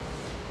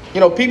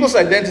People's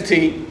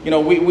identity,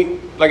 we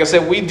like I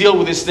said, we deal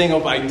with this thing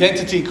of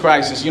identity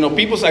crisis.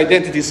 People's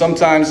identity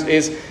sometimes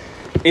is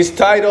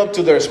tied up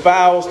to their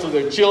spouse, to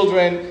their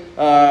children,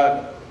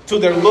 to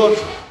their look,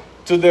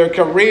 to their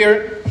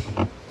career.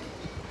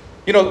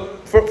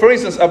 For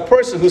instance, a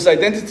person whose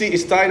identity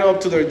is tied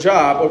up to their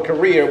job or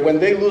career, when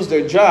they lose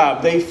their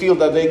job, they feel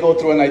that they go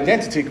through an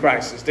identity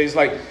crisis. It's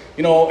like,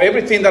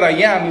 everything that I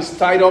am is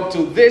tied up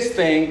to this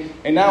thing,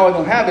 and now I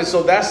don't have it.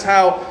 So that's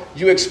how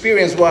you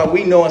experience what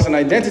we know as an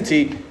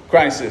identity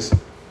crisis.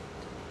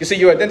 You see,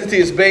 your identity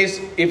is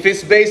if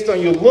it's based on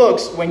your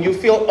looks, when you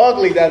feel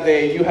ugly that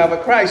day, you have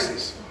a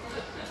crisis.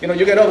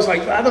 You get up, it's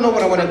like, I don't know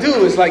what I want to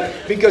do. It's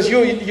like, because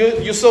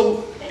you're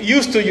so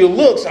used to your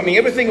looks. I mean,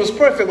 everything was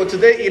perfect, but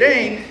today it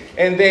ain't.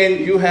 And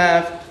then you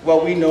have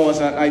what we know as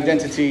an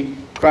identity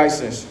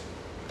crisis.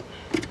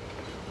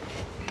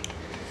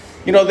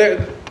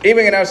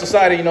 Even in our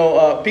society,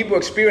 people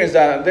experience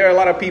that. There are a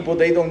lot of people,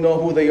 they don't know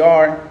who they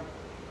are.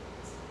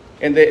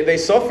 And they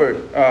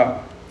suffered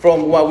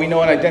from what we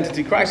know an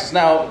identity crisis.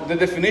 Now, the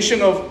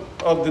definition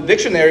of the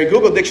dictionary,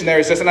 Google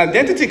Dictionary, says an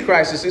identity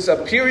crisis is a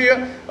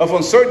period of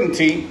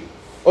uncertainty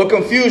or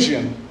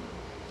confusion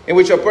in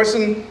which a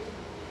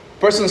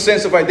person's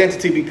sense of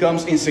identity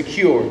becomes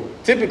insecure,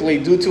 typically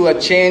due to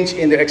a change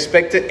in their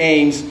expected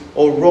aims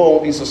or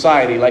role in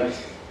society. Like,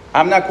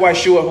 I'm not quite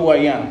sure who I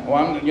am.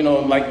 Or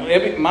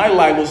my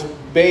life was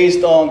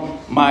based on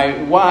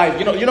my wife.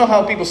 You know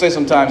how people say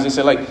sometimes, they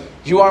say like,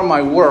 you are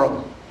my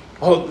world.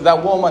 Oh,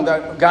 that woman,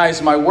 that guy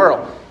is my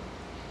world.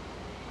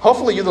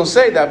 Hopefully you don't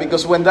say that,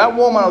 because when that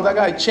woman or that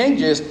guy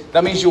changes,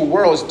 that means your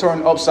world is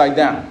turned upside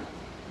down.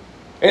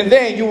 And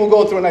then you will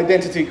go through an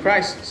identity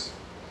crisis.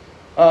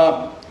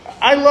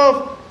 I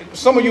love,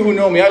 some of you who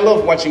know me, I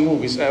love watching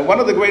movies. One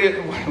of the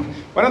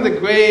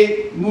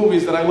great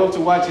movies that I love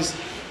to watch is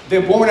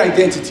The Bourne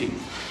Identity.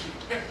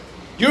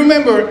 You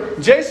remember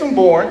Jason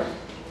Bourne?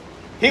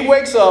 He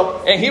wakes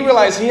up and he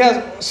realizes he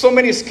has so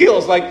many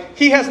skills. Like,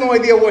 he has no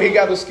idea where he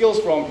got the skills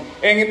from.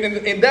 And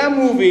in that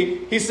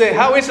movie, he said,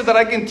 how is it that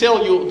I can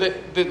tell you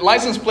the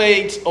license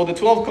plates of the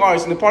 12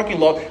 cars in the parking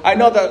lot? I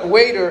know that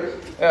waiter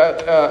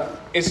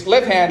is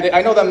left-handed.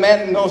 I know that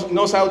man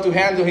knows how to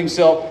handle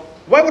himself.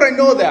 Why would I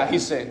know that, he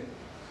said.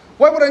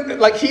 Why would I,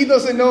 like, he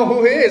doesn't know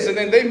who he is. And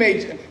then they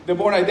made the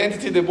Bourne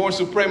Identity, the Bourne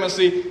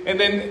Supremacy. And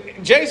then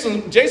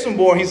Jason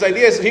Bourne, his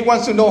idea is he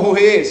wants to know who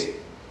he is.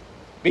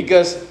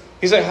 Because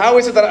he said, how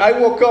is it that I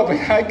woke up and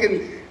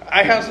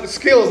I have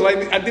skills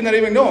that I did not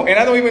even know, and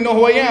I don't even know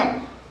who I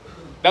am?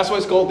 That's why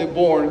it's called the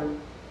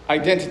Bourne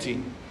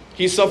Identity.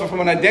 He suffered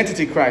from an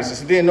identity crisis.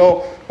 He didn't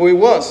know who he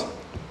was.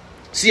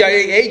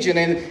 CIA agent,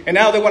 and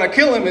now they want to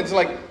kill him. It's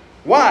like,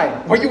 why?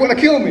 Why do you want to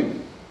kill me?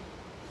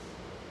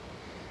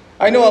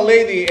 I know a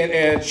lady,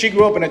 and she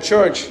grew up in a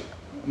church.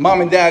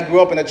 Mom and dad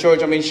grew up in a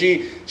church. I mean,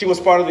 she was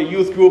part of the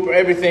youth group or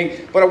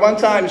everything. But at one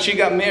time, she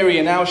got married,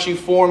 and now she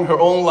formed her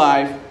own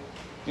life.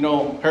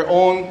 Her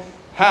own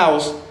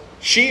house.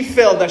 She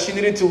felt that she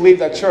needed to leave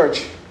that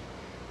church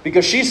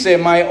because she said,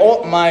 my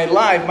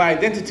life, my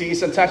identity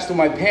is attached to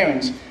my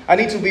parents. I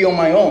need to be on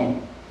my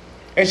own.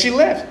 And she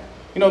left,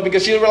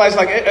 because she realized,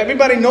 like,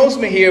 everybody knows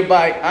me here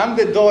I'm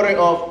the daughter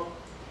of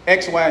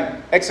X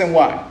and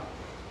Y.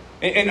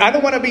 And I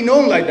don't want to be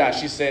known like that,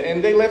 she said.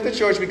 And they left the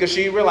church because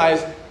she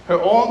realized her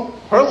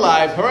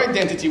life, her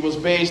identity was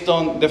based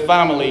on the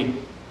family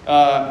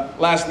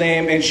last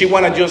name. And she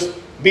wanted to just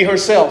be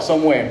herself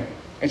somewhere.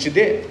 And she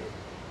did.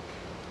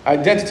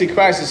 Identity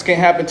crisis can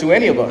happen to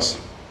any of us.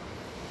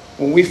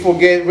 When we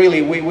forget,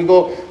 really, we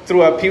go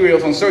through a period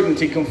of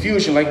uncertainty,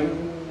 confusion, like,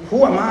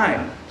 who am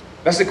I?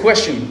 That's the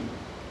question.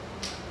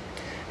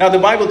 Now, the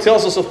Bible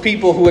tells us of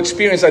people who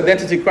experience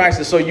identity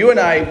crisis. So you and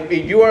I,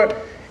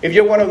 if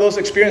you're one of those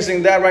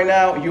experiencing that right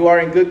now, you are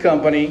in good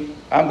company.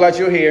 I'm glad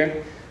you're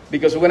here,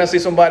 because we're going to see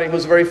somebody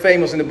who's very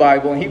famous in the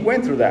Bible, and he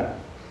went through that.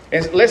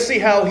 And let's see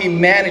how he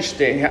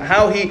managed it,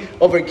 how he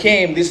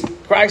overcame this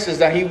crisis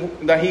that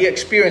he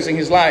experienced in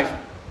his life.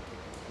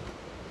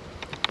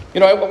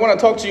 I want to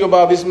talk to you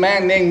about this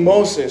man named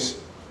Moses.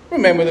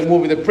 Remember the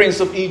movie, The Prince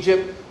of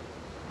Egypt?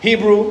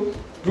 Hebrew,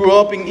 grew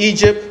up in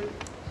Egypt.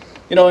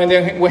 And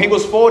then when he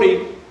was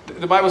 40,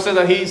 the Bible says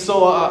that he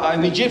saw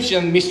an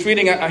Egyptian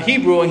mistreating a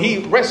Hebrew, and he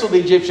wrestled the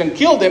Egyptian,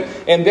 killed him,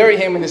 and buried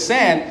him in the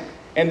sand.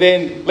 And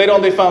then later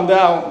on they found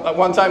out, at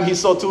one time he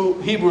saw two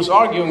Hebrews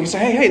arguing. He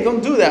said, hey,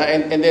 don't do that.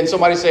 And then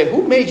somebody said,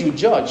 who made you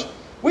judge?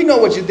 We know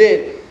what you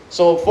did.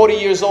 So 40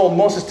 years old,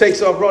 Moses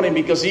takes off running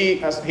because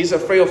he's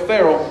afraid of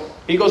Pharaoh.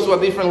 He goes to a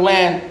different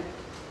land,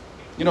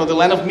 the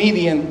land of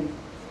Midian.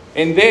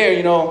 And there,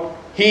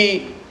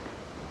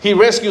 he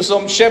rescued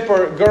some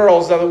shepherd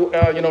girls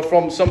that,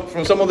 from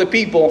some of the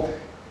people.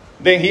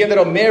 Then he ended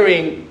up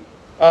marrying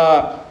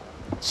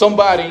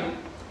somebody,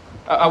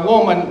 a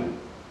woman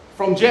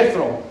from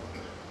Jethro.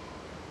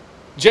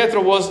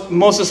 Jethro was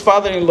Moses'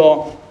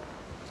 father-in-law.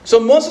 So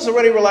Moses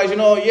already realized,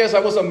 yes, I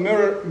was a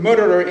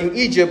murderer in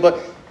Egypt, but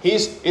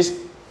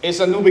it's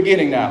a new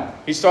beginning now.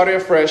 He started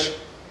afresh.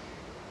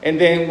 And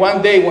then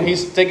one day when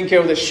he's taking care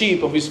of the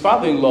sheep of his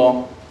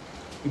father-in-law,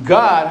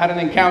 God had an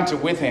encounter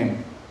with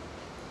him.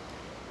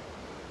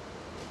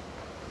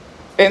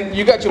 And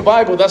you got your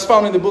Bible. That's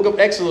found in the book of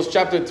Exodus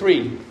chapter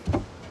 3.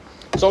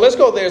 So let's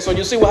go there so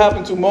you see what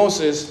happened to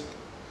Moses.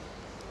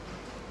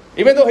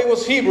 Even though he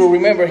was Hebrew,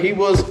 remember, he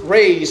was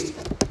raised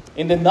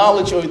in the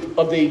knowledge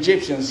of the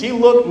Egyptians. He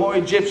looked more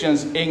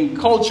Egyptians in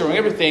culture and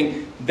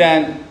everything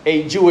than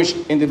a Jewish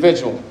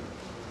individual.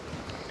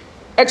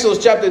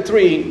 Exodus chapter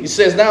 3, it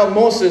says, Now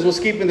Moses was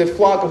keeping the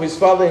flock of his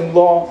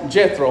father-in-law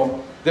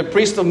Jethro, the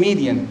priest of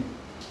Midian.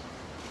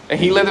 And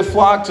he led the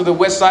flock to the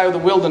west side of the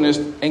wilderness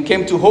and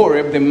came to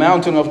Horeb, the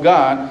mountain of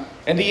God.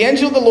 And the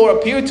angel of the Lord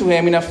appeared to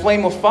him in a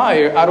flame of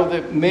fire out of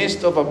the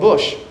midst of a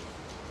bush.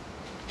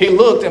 He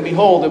looked, and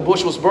behold, the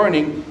bush was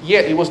burning,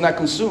 yet it was not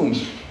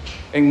consumed.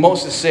 And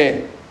Moses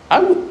said,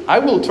 I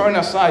will turn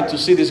aside to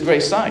see this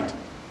great sight.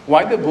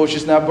 Why the bush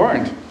is not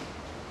burned?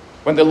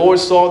 When the Lord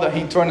saw that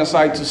he turned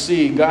aside to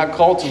see, God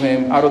called to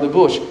him out of the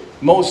bush,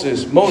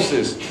 Moses,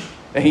 Moses.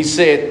 And he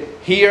said,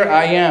 Here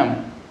I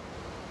am.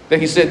 Then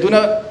he said, Do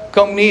not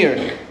come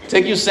near.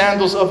 Take your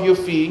sandals off your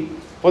feet,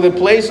 for the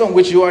place on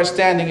which you are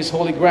standing is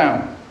holy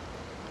ground.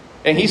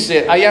 And he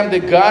said, I am the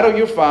God of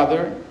your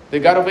father, the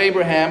God of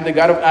Abraham, the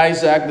God of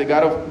Isaac, the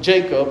God of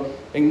Jacob.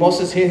 And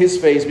Moses hid his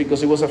face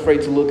because he was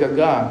afraid to look at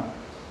God.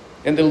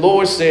 And the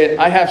Lord said,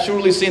 I have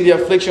surely seen the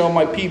affliction of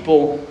my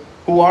people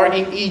who are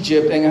in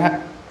Egypt,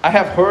 and I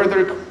have heard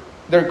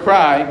their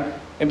cry,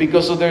 and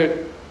because of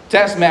their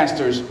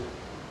taskmasters,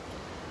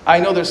 I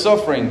know their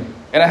suffering.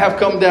 And I have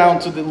come down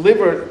to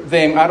deliver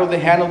them out of the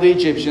hand of the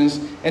Egyptians,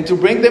 and to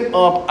bring them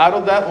up out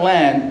of that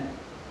land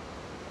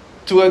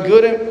to a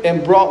good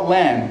and broad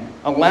land,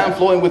 a land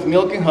flowing with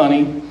milk and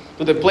honey,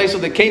 to the place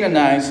of the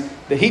Canaanites,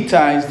 the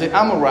Hittites, the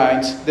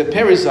Amorites, the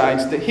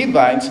Perizzites, the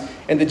Hivites,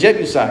 and the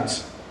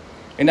Jebusites.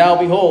 And now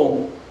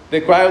behold, the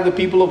cry of the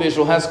people of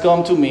Israel has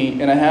come to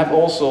me, and I have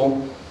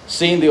also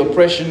seen the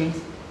oppression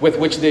with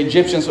which the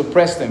Egyptians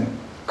oppressed them.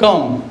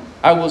 Come,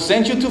 I will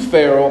send you to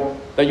Pharaoh,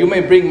 that you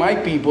may bring my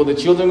people, the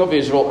children of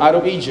Israel, out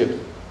of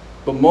Egypt.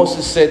 But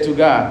Moses said to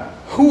God,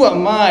 Who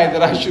am I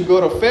that I should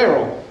go to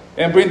Pharaoh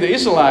and bring the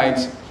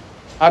Israelites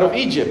out of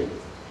Egypt?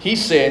 He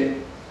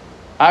said,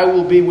 I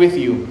will be with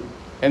you,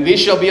 and this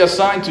shall be a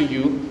sign to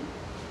you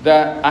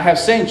that I have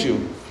sent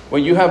you.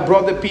 When you have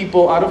brought the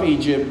people out of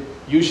Egypt,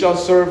 you shall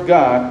serve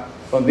God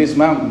on this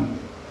mountain.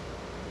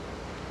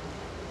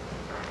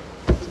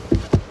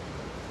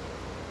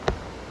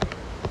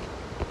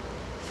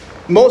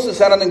 Moses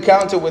had an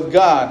encounter with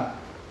God.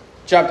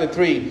 Chapter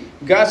 3.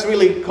 God's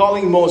really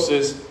calling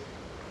Moses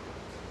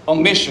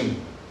on mission.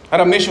 Had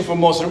a mission for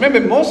Moses.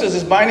 Remember, Moses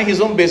is minding his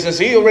own business.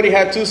 He already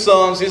had 2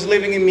 sons. He's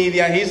living in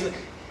Midian.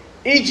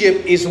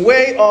 Egypt is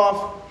way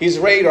off his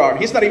radar.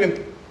 He's not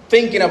even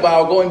thinking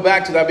about going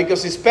back to that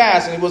because his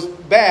past, and it was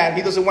bad.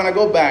 He doesn't want to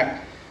go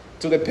back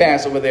to the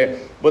past over there.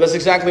 But that's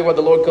exactly what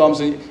the Lord comes.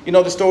 And you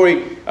know the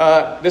story.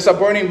 There's a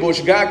burning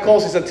bush. God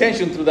calls his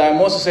attention to that. And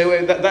Moses said,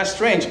 well, that's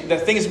strange.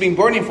 That thing has been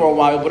burning for a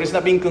while, but it's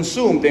not being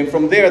consumed. And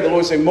from there, the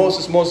Lord said,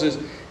 Moses, Moses.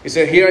 He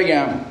said, Here I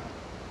am.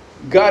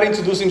 God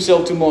introduced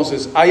himself to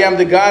Moses. I am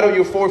the God of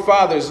your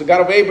forefathers, the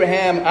God of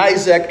Abraham,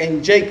 Isaac,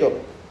 and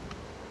Jacob.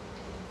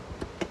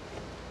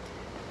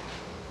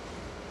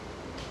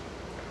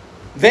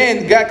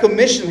 Then God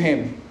commissioned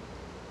him.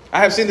 I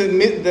have seen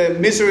the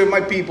misery of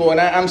my people, and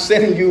I'm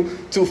sending you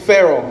to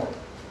Pharaoh.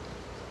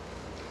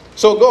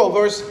 So go,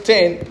 verse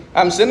 10.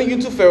 I'm sending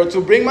you to Pharaoh to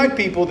bring my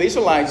people, the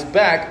Israelites,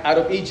 back out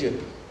of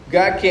Egypt.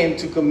 God came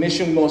to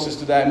commission Moses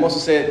to that. And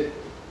Moses said,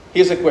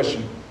 here's a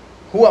question.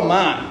 Who am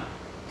I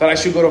that I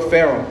should go to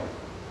Pharaoh?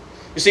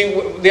 You see,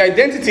 the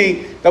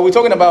identity that we're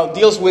talking about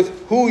deals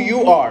with who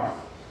you are.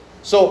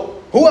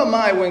 So who am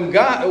I when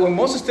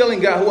Moses is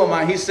telling God, who am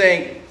I? He's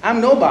saying, I'm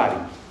nobody.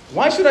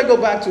 Why should I go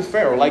back to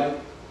Pharaoh?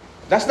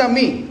 That's not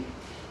me.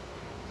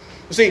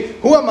 You see,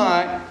 who am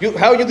I?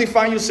 How you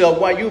define yourself,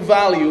 what you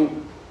value,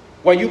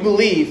 what you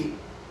believe,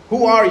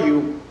 who are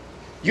you?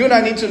 You and I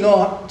need to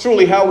know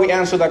truly how we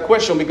answer that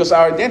question because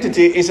our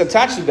identity is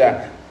attached to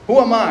that. Who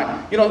am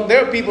I? You know,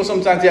 there are people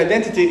sometimes the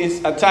identity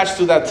is attached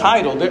to that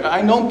title.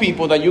 I know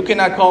people that you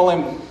cannot call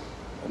them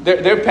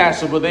their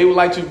pastor, but they would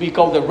like to be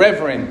called the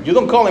reverend. You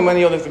don't call him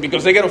any other thing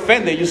because they get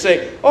offended. You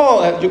say,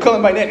 you call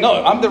him by name.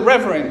 No, I'm the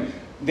reverend.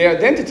 Their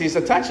identity is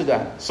attached to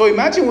that. So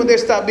imagine when they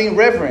stop being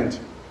reverent,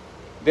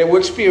 they will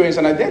experience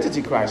an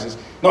identity crisis.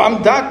 No,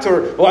 I'm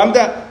doctor, or I'm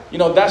that.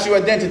 That's your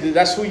identity.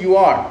 That's who you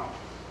are.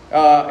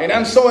 And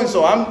I'm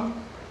so-and-so.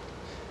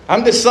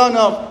 I'm the son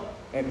of,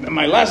 and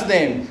my last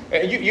name.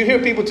 You hear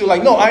people too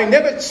no, I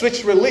never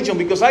switched religion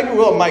because I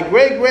grew up. My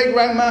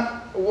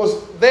great-great-grandma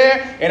was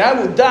there, and I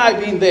will die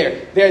being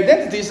there. Their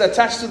identity is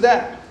attached to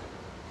that.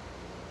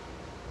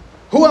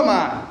 Who am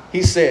I?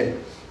 He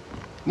said.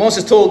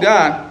 Moses told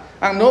God,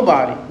 I'm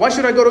nobody. Why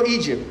should I go to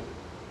Egypt?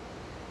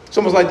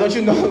 Someone's like, don't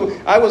you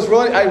know? I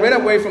ran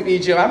away from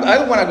Egypt. I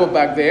don't want to go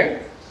back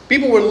there.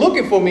 People were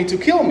looking for me to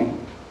kill me.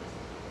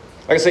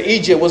 Like I said,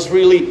 Egypt was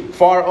really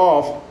far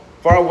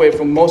away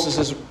from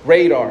Moses'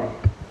 radar.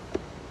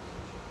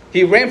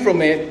 He ran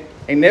from it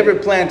and never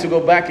planned to go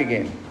back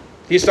again.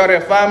 He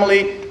started a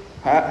family,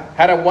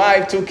 had a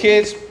wife, 2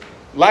 kids.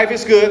 Life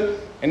is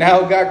good. And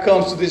now God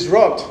comes to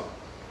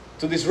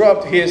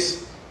disrupt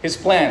his his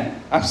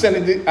plan. I'm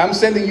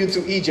sending you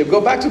to Egypt.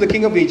 Go back to the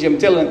king of Egypt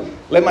and tell him,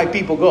 let my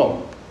people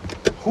go.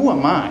 Who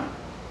am I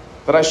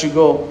that I should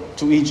go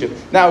to Egypt?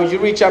 Now, you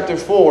read chapter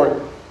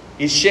 4,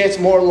 it sheds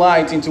more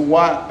light into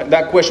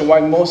that question, why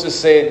Moses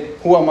said,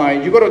 who am I?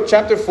 You go to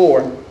chapter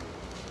 4.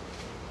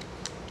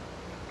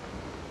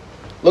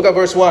 Look at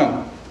verse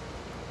 1.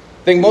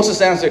 Then Moses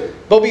answered,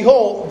 but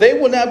behold, they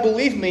will not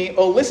believe me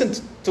or listen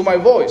to my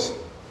voice.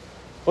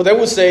 For they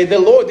will say, the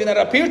Lord did not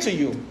appear to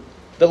you.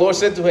 The Lord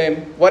said to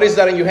him, what is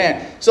that in your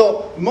hand?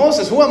 So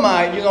Moses, who am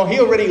I?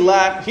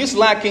 He's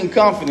lacking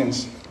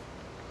confidence.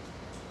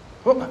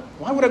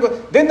 Why would I go?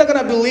 They're not going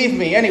to believe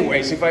me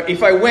anyways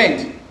if I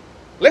went.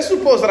 Let's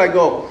suppose that I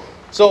go.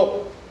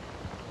 So,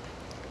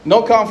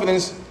 no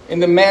confidence in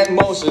the man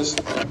Moses.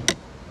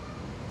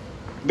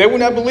 They will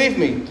not believe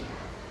me.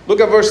 Look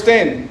at verse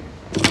 10,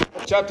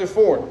 chapter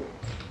 4.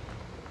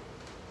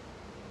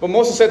 But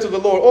Moses said to the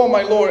Lord, oh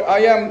my Lord, I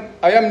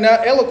am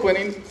not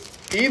eloquent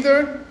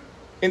either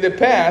in the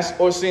past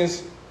or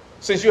since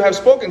you have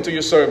spoken to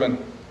your servant,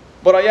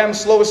 but I am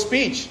slow of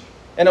speech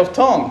and of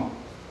tongue.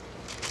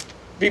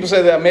 People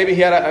say that maybe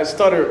he had a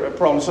stutter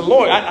problem. So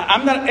Lord,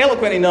 I'm not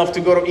eloquent enough to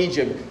go to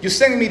Egypt. You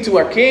send me to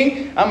a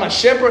king. I'm a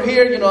shepherd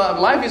here.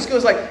 Life is good.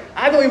 It's like,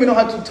 I don't even know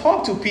how to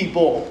talk to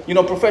people,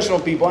 professional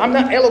people. I'm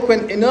not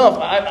eloquent enough.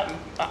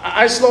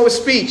 I slow of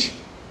speech.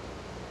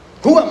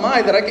 Who am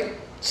I that I can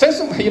send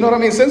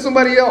send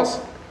somebody else.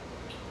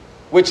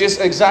 Which is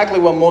exactly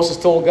what Moses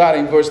told God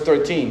in verse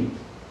 13.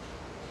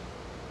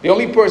 The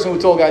only person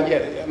who told God,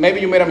 yeah, maybe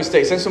you made a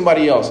mistake. Send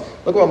somebody else.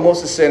 Look what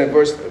Moses said in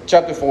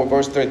chapter 4,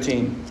 verse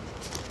 13.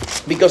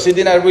 Because he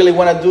did not really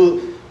want to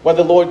do what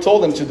the Lord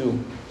told him to do.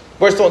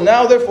 Verse 12,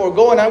 now therefore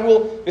go and I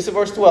will, this is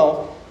verse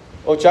 12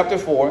 of chapter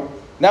 4.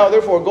 Now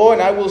therefore go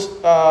and I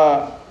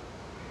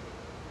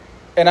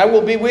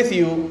will be with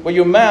you with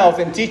your mouth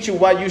and teach you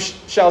what you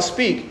shall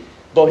speak.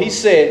 But he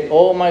said,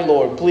 oh my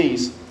Lord,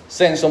 please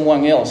send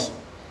someone else.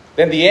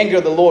 Then the anger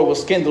of the Lord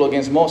was kindled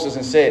against Moses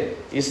and said,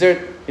 Is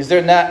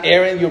there not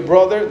Aaron your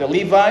brother, the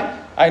Levite?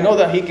 I know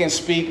that he can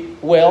speak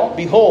well.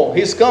 Behold,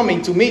 he's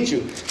coming to meet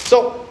you.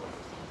 So,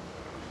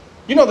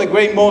 the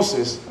great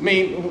Moses. I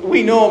mean,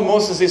 we know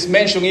Moses is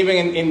mentioned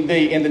even in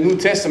the New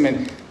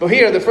Testament. But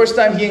here, the first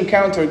time he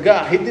encountered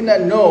God, he did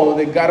not know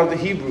the God of the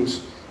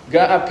Hebrews.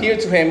 God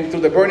appeared to him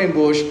through the burning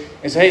bush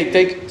and said,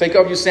 hey, take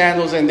off your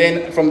sandals. And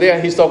then from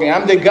there, he's talking,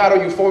 I'm the God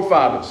of your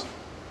forefathers,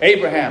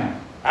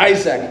 Abraham,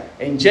 Isaac,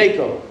 and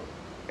Jacob.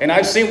 And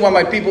I've seen what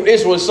my people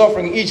Israel is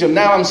suffering in Egypt.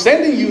 Now I'm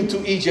sending you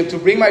to Egypt to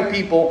bring my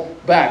people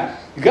back.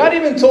 God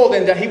even told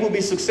them that he will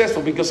be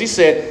successful because he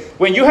said,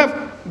 when you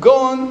have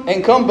gone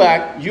and come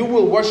back, you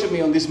will worship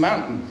me on this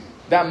mountain.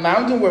 That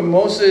mountain where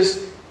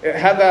Moses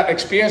had that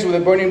experience with the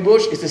burning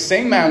bush is the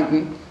same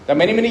mountain that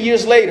many, many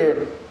years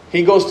later,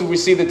 he goes to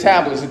receive the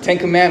tablets, the 10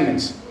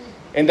 Commandments.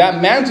 And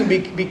that mountain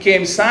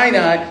became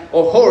Sinai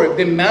or Horeb,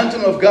 the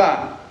mountain of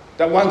God.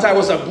 That one time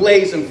was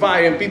ablaze and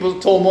fire, and people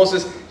told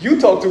Moses, you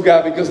talk to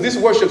God because this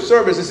worship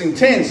service is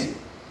intense.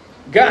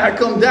 God had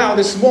come down,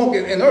 the smoke,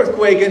 an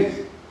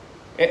earthquake,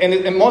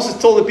 and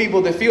Moses told the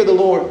people, the fear of the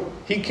Lord,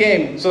 he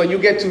came so that you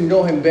get to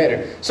know him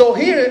better. So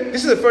here,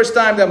 this is the first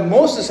time that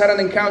Moses had an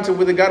encounter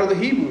with the God of the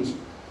Hebrews,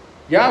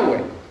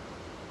 Yahweh.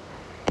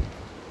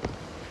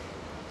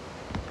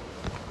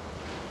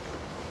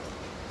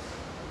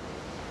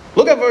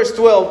 Look at verse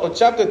 12 of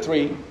chapter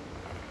 3.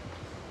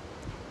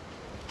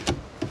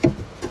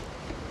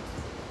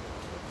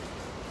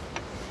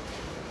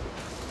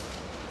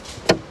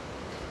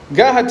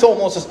 God had told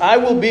Moses, I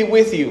will be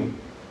with you.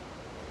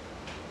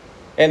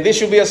 And this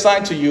shall be a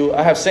sign to you,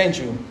 I have sent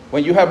you.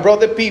 When you have brought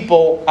the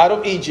people out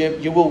of Egypt,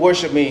 you will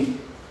worship me.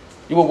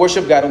 You will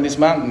worship God on this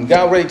mountain.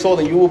 God already told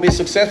him you will be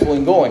successful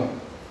in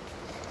going.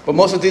 But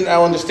Moses did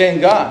not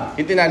understand God.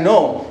 He did not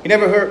know. He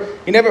never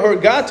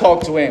heard God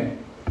talk to him.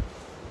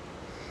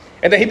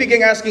 And then he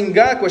began asking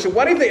God questions.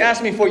 What if they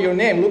ask me for your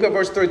name? Look at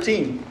verse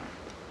 13.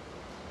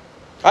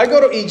 I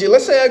go to Egypt.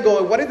 Let's say I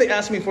go. What if they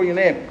ask me for your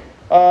name?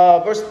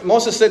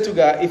 Moses said to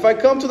God, if I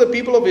come to the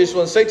people of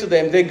Israel and say to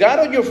them, the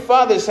God of your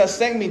fathers has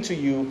sent me to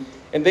you,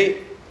 and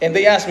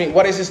they ask me,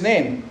 what is his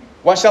name?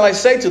 What shall I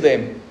say to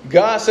them?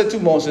 God said to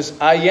Moses,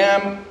 I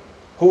am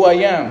who I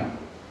am.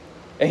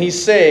 And he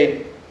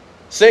said,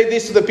 say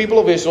this to the people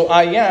of Israel,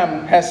 I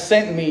am has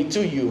sent me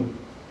to you.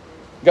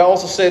 God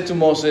also said to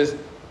Moses,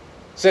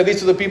 say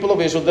this to the people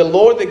of Israel, the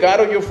Lord, the God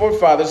of your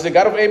forefathers, the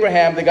God of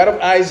Abraham, the God of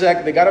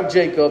Isaac, the God of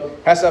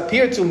Jacob, has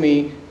appeared to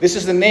me. This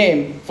is the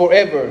name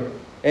forever.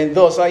 And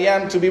thus I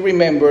am to be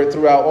remembered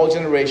throughout all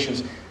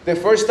generations. The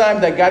first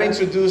time that God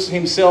introduced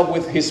himself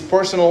with his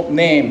personal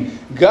name.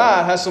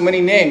 God has so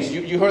many names.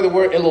 You heard the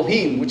word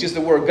Elohim, which is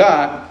the word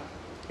God.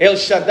 El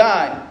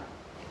Shaddai.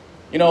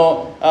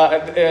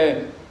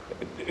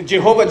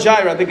 Jehovah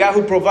Jireh, the God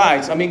who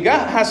provides. I mean,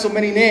 God has so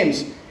many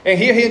names. And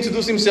here he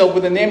introduced himself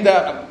with the name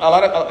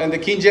that in the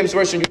King James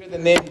Version, you hear the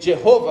name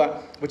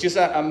Jehovah, which is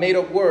a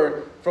made-up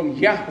word from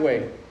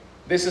Yahweh.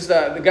 This is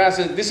the God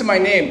says, this is my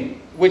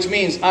name, which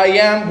means I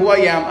am who I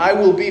am. I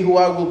will be who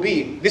I will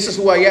be. This is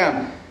who I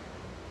am.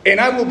 And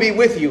I will be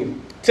with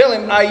you. Tell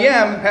him, I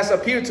am has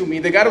appeared to me.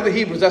 The God of the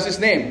Hebrews, that's his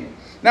name.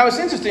 Now it's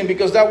interesting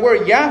because that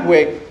word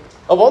Yahweh,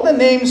 of all the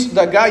names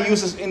that God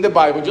uses in the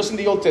Bible, just in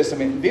the Old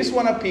Testament, this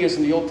one appears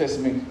in the Old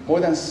Testament more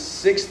than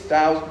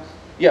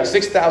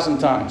 6,000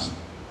 times.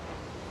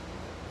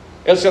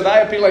 El Shaddai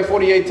appeared like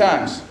 48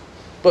 times.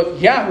 But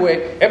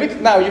Yahweh,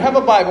 now you have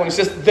a Bible and it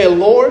says the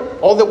Lord,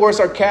 all the words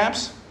are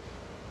caps.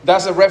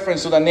 That's a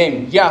reference to the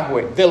name,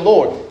 Yahweh, the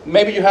Lord.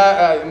 Maybe you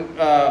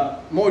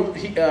have more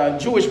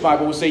Jewish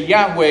Bible will say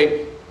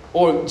Yahweh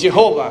or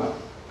Jehovah.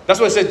 That's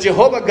why it says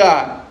Jehovah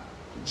God,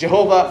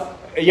 Jehovah,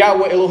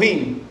 Yahweh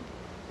Elohim.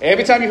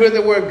 Every time you hear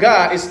the word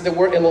God, it's the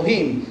word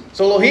Elohim.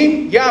 So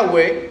Elohim,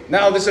 Yahweh,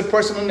 now this is a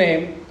personal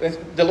name.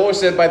 The Lord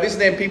said, by this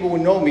name people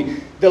will know me.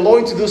 The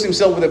Lord introduced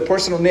himself with a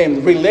personal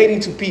name, relating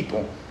to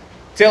people.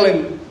 Tell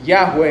him,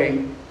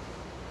 Yahweh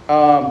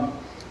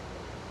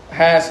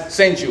has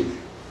sent you.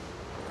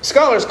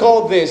 Scholars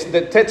call this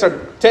the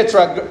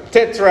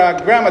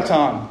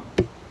tetragrammaton.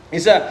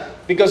 It's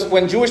because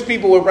when Jewish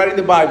people were writing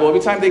the Bible, every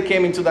time they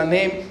came into that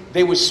name,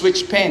 they would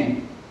switch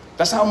pen.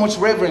 That's how much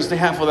reverence they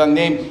have for that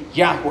name,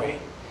 Yahweh.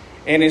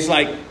 And it's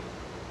like,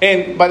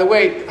 and by the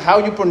way, how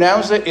you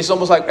pronounce it, it's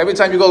almost like every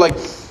time you go like,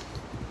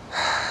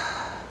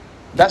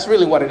 that's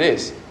really what it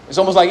is. It's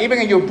almost like even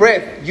in your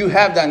breath, you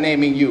have that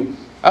name in you.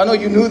 I don't know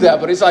if you knew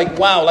that, but it's like,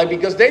 wow, like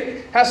because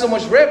they have so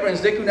much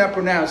reverence, they could not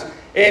pronounce.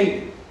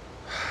 And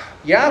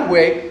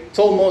Yahweh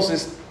told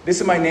Moses, this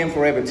is my name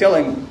forever. Tell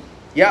him,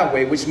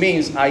 Yahweh, which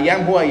means I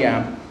am who I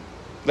am.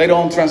 Later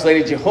on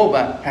translated,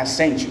 Jehovah has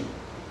sent you.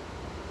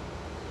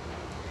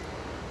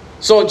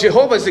 So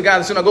Jehovah is the God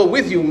that's going to go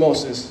with you,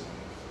 Moses.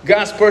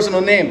 God's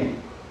personal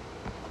name.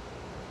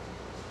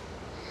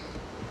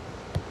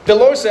 The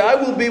Lord said, I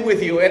will be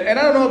with you. And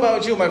I don't know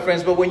about you, my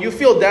friends, but when you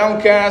feel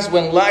downcast,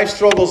 when life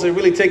struggles are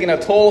really taking a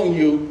toll on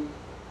you,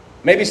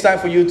 maybe it's time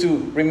for you to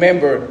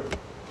remember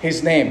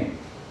his name.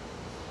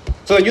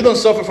 So that you don't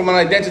suffer from an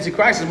identity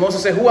crisis.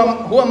 Moses said, who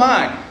am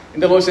I?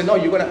 And the Lord said, no,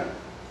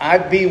 I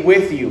be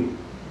with you.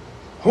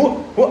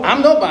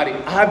 I'm nobody.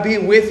 I be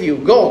with you.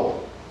 Go.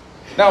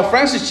 Now,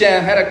 Francis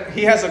Chan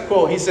has a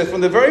quote. He said,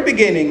 from the very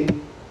beginning,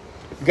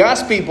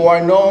 God's people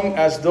are known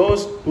as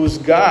those whose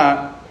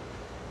God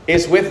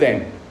is with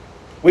them.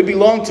 We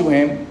belong to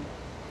him,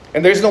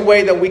 and there's no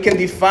way that we can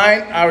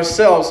define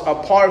ourselves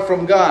apart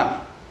from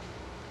God.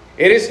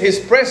 It is his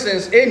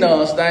presence in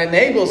us that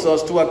enables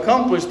us to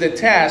accomplish the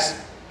task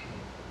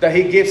that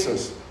he gives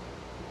us.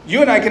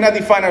 You and I cannot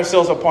define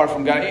ourselves apart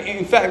from God.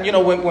 In fact,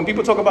 when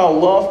people talk about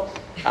love,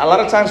 a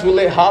lot of times we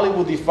let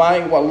Hollywood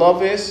define what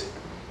love is.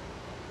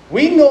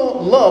 We know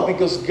love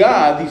because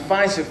God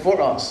defines it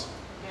for us.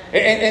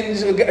 And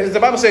the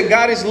Bible says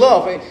God is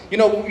love.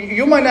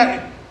 You might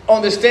not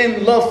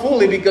understand love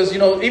fully because,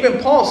 even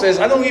Paul says,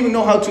 I don't even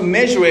know how to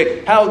measure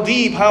it, how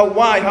deep, how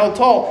wide, how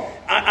tall.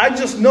 I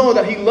just know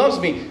that he loves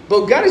me.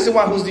 But God is the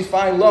one who's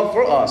defined love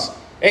for us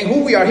and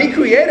who we are. He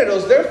created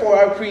us. Therefore,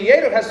 our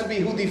creator has to be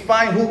who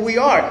defined who we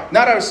are.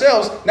 Not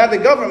ourselves, not the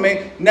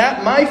government,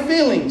 not my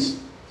feelings.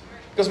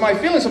 Because my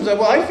feelings sometimes,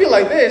 well, I feel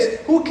like this.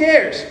 Who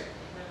cares?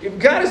 If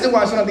God is the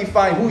one who's going to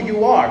define who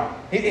you are.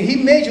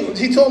 He made you.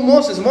 He told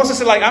Moses. Moses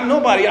said, I'm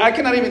nobody. I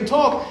cannot even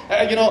talk.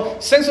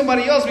 Send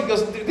somebody else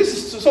because this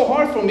is so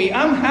hard for me.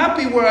 I'm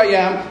happy where I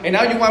am. And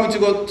now you want me to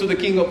go to the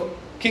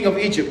king of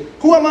Egypt.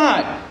 Who am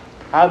I?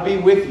 I'll be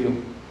with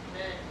you.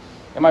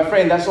 And my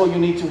friend, that's all you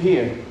need to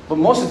hear. But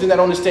Moses did not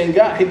understand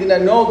God. He did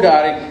not know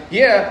God.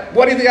 And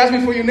what did they ask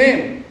me for your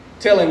name?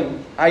 Tell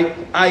him, I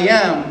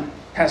am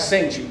has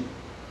sent you.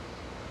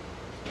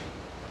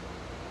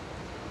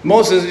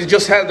 Moses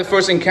just had the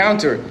first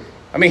encounter.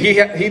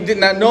 He did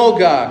not know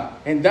God.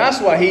 And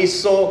that's why he's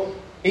so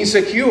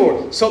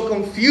insecure, so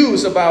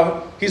confused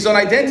about his own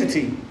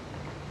identity.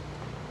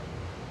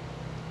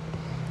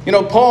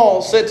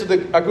 Paul said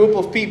to a group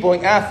of people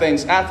in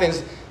Athens,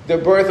 the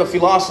birth of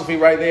philosophy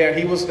right there.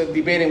 He was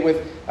debating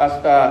with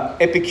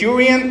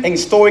Epicurean and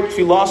Stoic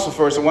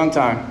philosophers at one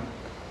time.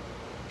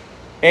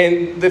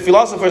 And the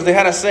philosophers, they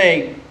had a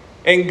saying,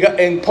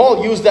 and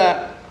Paul used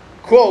that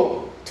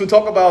quote to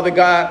talk about the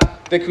God,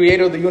 the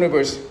creator of the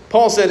universe.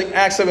 Paul said in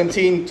Acts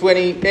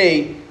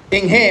 17:28,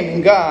 in him,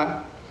 in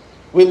God,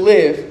 we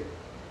live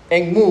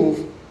and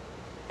move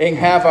and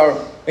have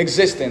our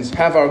existence,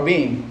 have our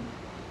being.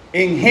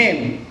 In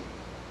him.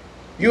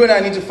 You and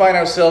I need to find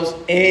ourselves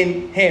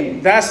in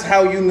him. That's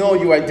how you know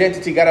your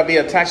identity got to be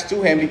attached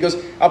to him, because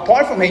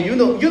apart from him, you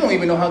don't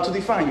even know how to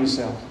define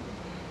yourself.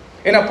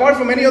 And apart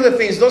from any other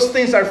things, those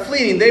things are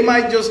fleeting.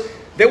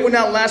 They will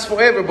not last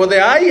forever. But the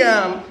I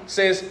am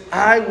says,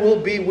 I will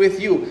be with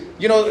you.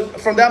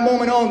 From that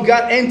moment on,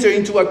 God entered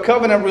into a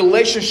covenant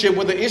relationship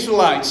with the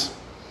Israelites.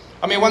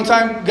 One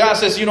time God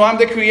says, I'm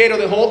the creator,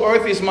 the whole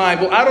earth is mine.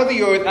 But out of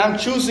the earth, I'm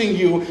choosing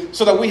you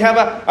so that we have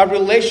a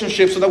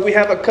relationship, so that we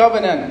have a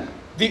covenant.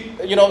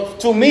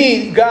 To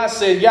me, God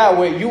said,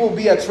 Yahweh, you will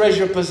be a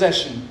treasured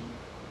possession.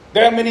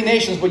 There are many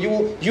nations, but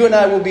you and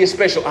I will be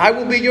special. I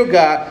will be your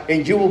God,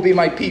 and you will be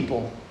my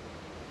people.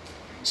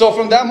 So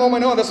from that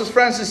moment on, that's what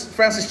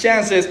Francis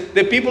Chan says,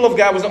 the people of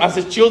God was known as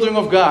the children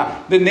of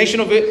God, the nation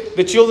of it,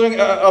 the children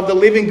of the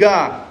living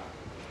God.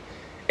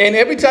 And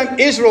every time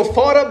Israel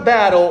fought a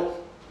battle,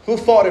 who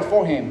fought it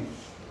for him?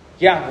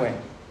 Yahweh.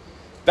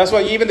 That's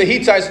why even the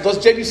Hittites,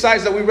 those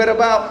Jebusites that we read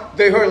about,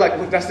 they heard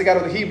like, that's the God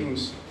of the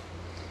Hebrews.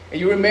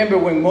 And you remember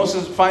when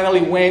Moses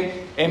finally went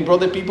and brought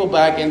the people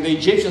back, and the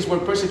Egyptians were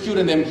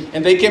persecuting them,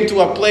 and they came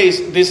to a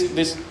place,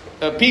 this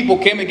people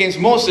came against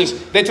Moses.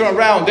 They turned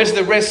around, there's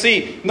the Red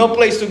Sea, no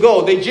place to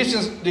go. The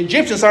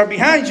Egyptians are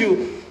behind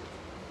you.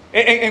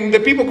 And the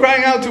people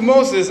crying out to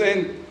Moses,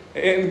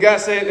 and God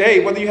said,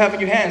 hey, what do you have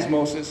in your hands,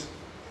 Moses?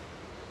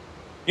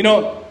 You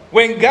know,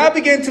 when God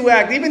began to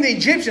act, even the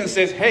Egyptians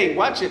says, hey,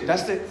 watch it.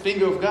 That's the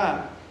finger of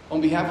God on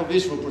behalf of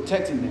Israel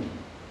protecting them.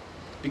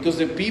 Because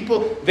the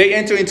people, they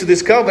enter into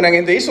this covenant,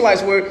 and the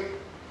Israelites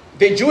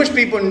the Jewish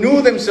people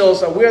knew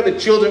themselves that we are the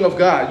children of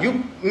God. You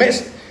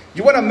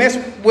want to mess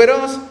with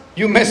us?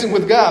 You messing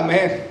with God,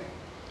 man.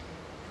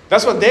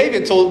 That's what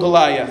David told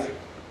Goliath.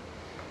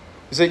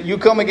 He said, you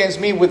come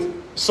against me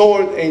with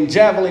sword and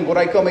javelin, but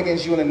I come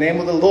against you in the name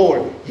of the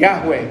Lord,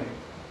 Yahweh.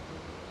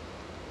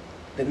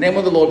 The name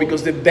of the Lord,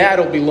 because the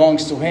battle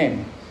belongs to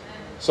him.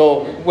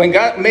 So when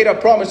God made a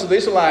promise to the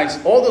Israelites,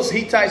 all those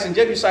Hittites and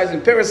Jebusites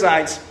and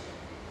Perizzites,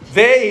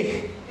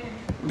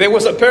 there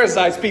was a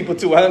Perizzites people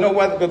too. I don't know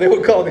what, but they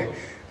were called it.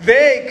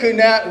 They could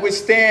not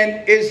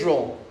withstand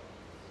Israel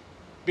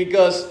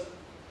because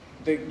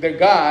they're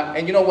God.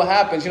 And you know what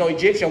happens? You know,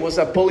 Egyptian was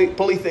a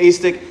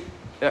polytheistic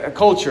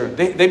culture.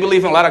 They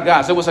believe in a lot of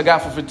gods. There was a god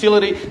for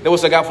fertility. There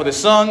was a god for the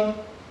sun.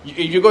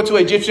 You go to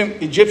an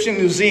Egyptian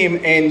museum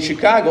in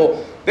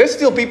Chicago, there's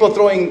still people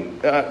throwing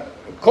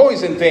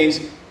coins and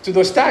things to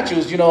those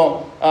statues, you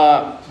know,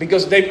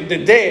 because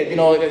they're dead. You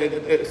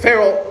know,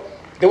 Pharaoh,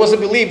 there was a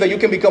belief that you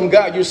can become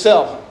God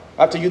yourself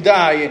after you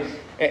die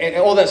and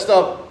all that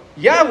stuff.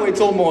 Yahweh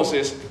told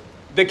Moses,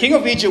 the king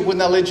of Egypt would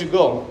not let you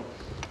go.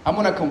 I'm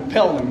going to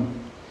compel him.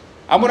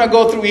 I'm going to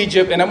go through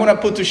Egypt and I'm going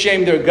to put to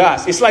shame their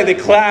gods. It's like the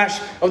clash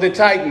of the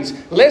titans.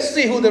 Let's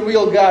see who the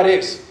real God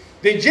is.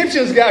 The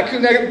Egyptians' God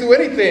could not do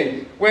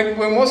anything. When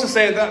Moses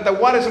said that the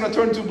water is going to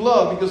turn to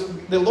blood because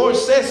the Lord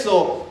says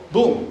so,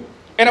 boom.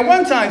 And at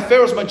one time,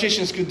 Pharaoh's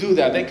magicians could do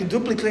that. They could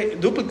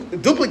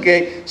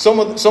duplicate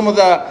some of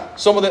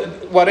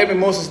the whatever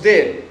Moses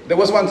did. There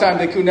was one time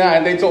they could not,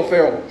 and they told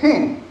Pharaoh,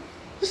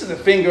 this is the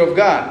finger of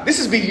God. This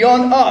is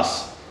beyond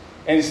us.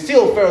 And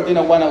still Pharaoh did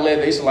not want to let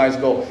the Israelites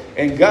go.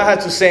 And God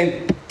had to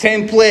send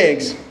 10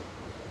 plagues.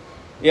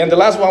 Yeah, and the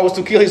last one was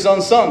to kill his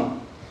own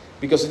son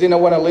because he did not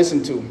want to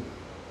listen to.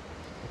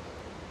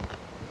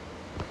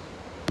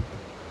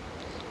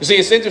 You see,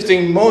 it's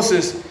interesting.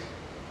 Moses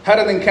had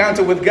an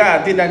encounter with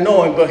God, did not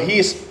know him, but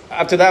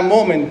after that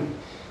moment,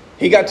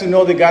 he got to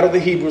know the God of the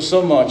Hebrews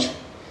so much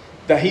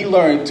that he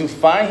learned to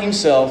find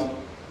himself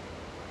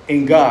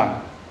in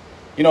God.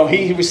 You know,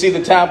 he received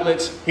the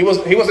tablets. He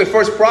was the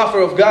first prophet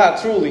of God,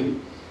 truly.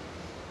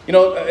 You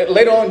know,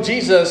 later on,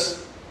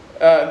 Jesus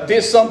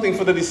did something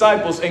for the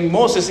disciples, and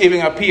Moses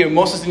even appeared.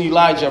 Moses and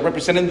Elijah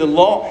representing the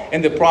law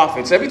and the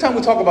prophets. Every time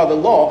we talk about the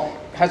law,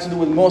 it has to do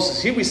with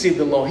Moses. He received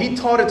the law. He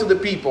taught it to the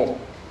people.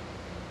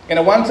 And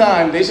at one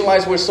time, the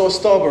Israelites were so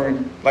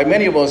stubborn, like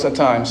many of us at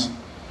times.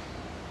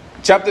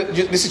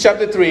 This is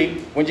chapter 3.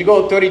 When you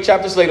go 30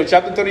 chapters later,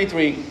 chapter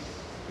 33,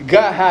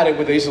 God had it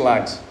with the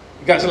Israelites.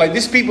 God said, like,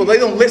 these people, they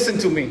don't listen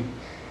to me.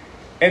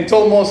 And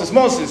told Moses,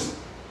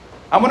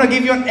 I'm going to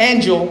give you an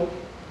angel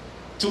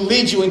to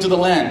lead you into the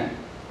land.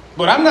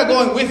 But I'm not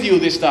going with you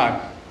this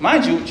time.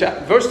 Mind you,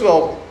 verse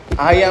 12,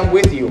 I am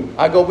with you.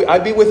 I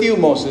be with you,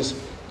 Moses.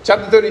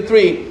 Chapter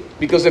 33,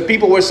 because the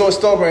people were so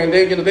stubborn and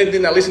they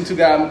did not listen to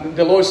God.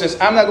 The Lord says,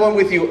 I'm not going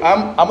with you.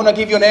 I'm going to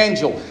give you an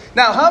angel.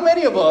 Now, how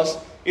many of us,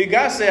 if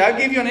God said, I'll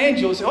give you an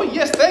angel, say, oh,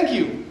 yes, thank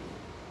you.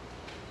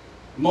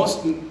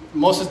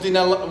 Moses did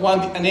not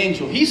want an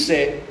angel. He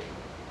said,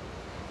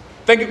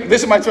 thank you.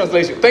 This is my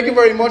translation. Thank you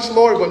very much,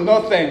 Lord, but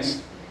no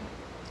thanks.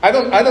 I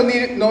don't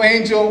need no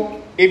angel.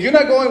 If you're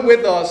not going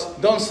with us,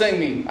 don't send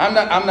me. I'm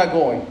not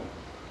going.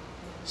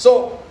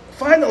 So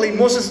finally,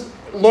 Moses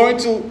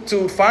learned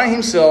to find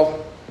himself,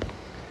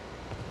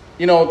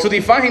 to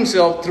define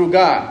himself through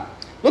God.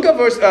 Look at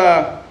verse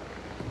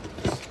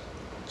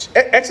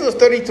Exodus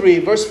 33,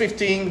 verse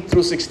 15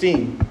 through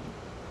 16.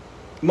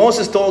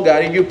 Moses told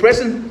God, if your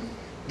presence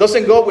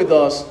doesn't go with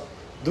us,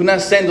 do not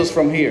send us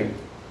from here.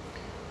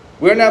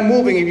 We're not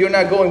moving if you're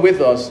not going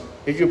with us.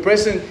 If your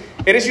presence,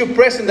 it is your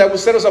presence that will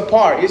set us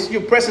apart. It's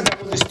your presence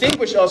that will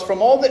distinguish us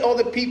from all the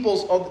other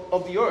peoples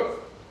of the earth.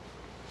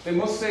 They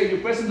must say, if your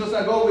presence does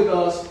not go with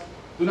us,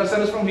 do not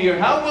send us from here.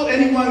 How will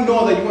anyone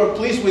know that you are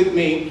pleased with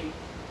me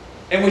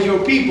and with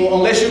your people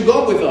unless you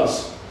go with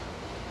us?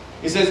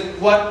 He says,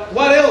 what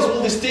else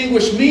will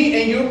distinguish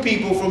me and your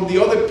people from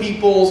the other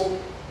peoples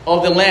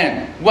of the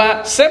land?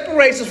 What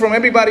separates us from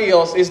everybody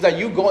else is that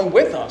you going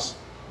with us.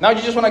 Now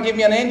you just want to give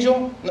me an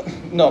angel?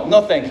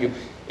 No, thank you.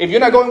 If you're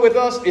not going with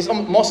us,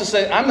 Moses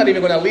said, I'm not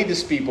even going to lead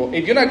these people.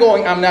 If you're not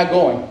going, I'm not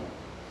going.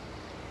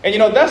 And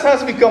that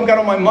has become kind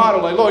of my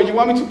motto. Like, Lord, you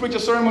want me to preach a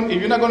sermon? If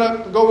you're not going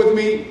to go with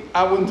me,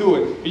 I won't do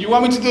it. If you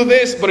want me to do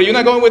this, but if you're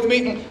not going with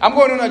me, I'm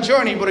going on a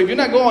journey. But if you're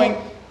not going,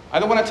 I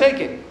don't want to take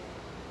it.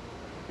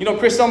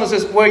 Chris Thomas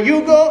says, where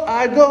you go,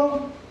 I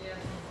go.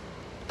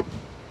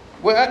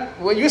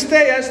 Where you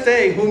stay, I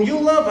stay. Whom you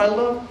love, I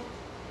love.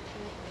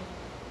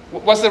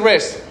 What's the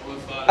rest?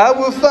 I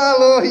will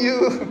follow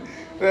you.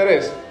 That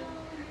is.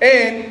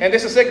 And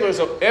this is secular,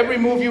 so every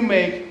move you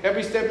make,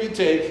 every step you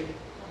take,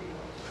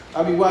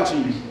 I'll be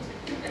watching you.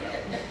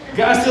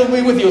 God still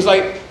be with you. It's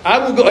like, I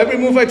will go, every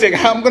move I take,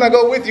 I'm going to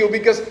go with you.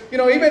 Because,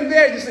 even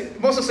there, you see,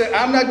 Moses said,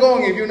 I'm not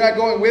going if you're not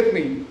going with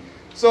me.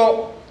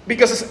 So,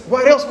 because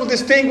what else will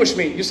distinguish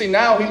me? You see,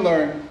 now he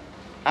learned,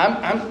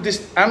 I'm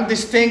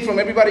distinct from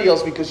everybody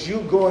else because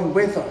you're going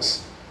with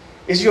us.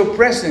 It's your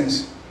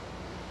presence.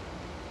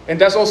 And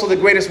that's also the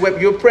greatest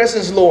weapon. Your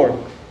presence, Lord,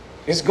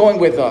 is going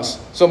with us.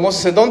 So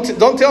Moses said,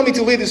 don't tell me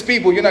to lead these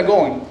people. You're not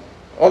going.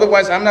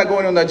 Otherwise, I'm not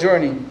going on that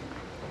journey.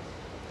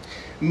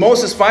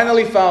 Moses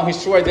finally found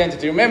his true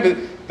identity. Remember,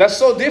 that's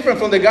so different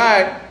from the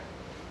guy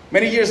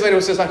many years later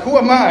who says, who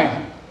am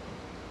I?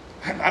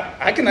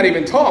 I cannot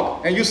even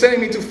talk. And you sending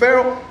me to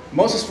Pharaoh?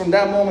 Moses, from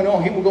that moment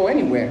on, he will go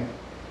anywhere.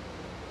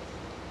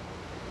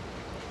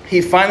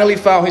 He finally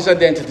found his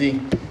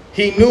identity.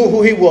 He knew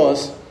who he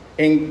was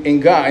in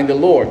God, in the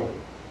Lord.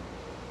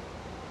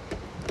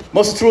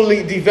 Must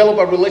truly develop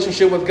a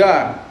relationship with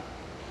God.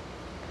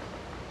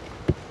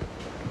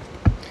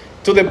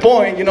 To the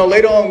point,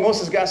 later on,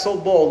 Moses got so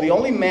bold. The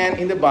only man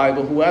in the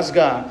Bible who asked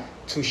God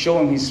to show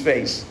him his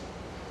face.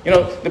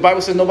 The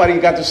Bible says nobody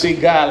got to see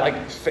God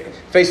like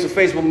face to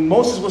face. But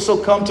Moses was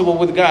so comfortable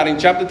with God. In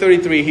chapter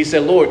 33, he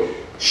said, Lord,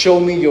 show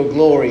me your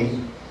glory.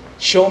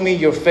 Show me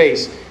your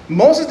face.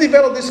 Moses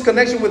developed this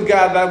connection with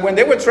God that when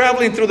they were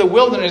traveling through the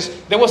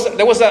wilderness, there was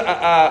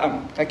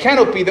a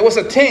canopy, there was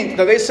a tent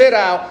that they set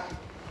out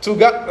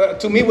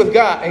to meet with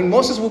God. And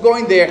Moses would go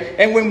in there.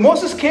 And when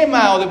Moses came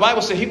out, the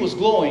Bible said he was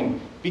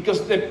glowing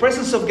because the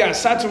presence of God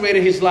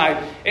saturated his life.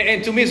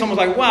 And to me, it's almost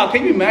like, wow,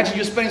 can you imagine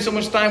you spending so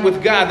much time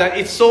with God that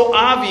it's so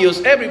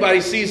obvious, everybody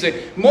sees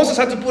it. Moses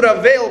had to put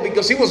a veil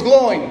because he was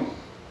glowing,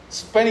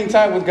 spending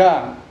time with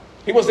God.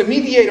 He was the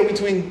mediator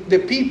between the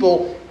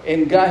people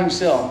and God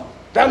himself.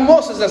 That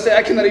Moses that said,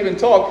 I cannot even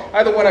talk.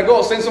 I don't want to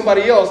go. Send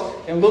somebody else.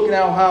 And look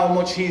now how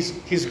much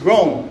he's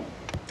grown.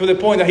 To the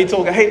point that he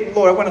told God, hey,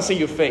 Lord, I want to see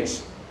your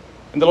face.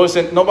 And the Lord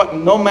said,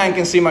 no man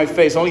can see my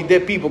face. Only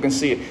dead people can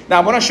see it. Now,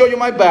 I'm going to show you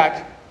my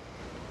back.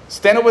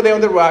 Stand over there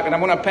on the rock, and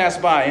I'm going to pass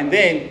by. And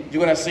then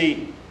you're going to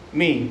see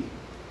me.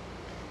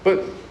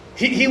 But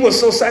he was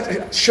so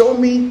sad. Show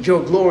me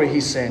your glory,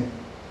 he said.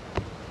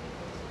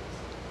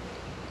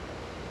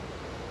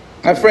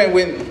 My friend,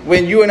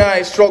 when you and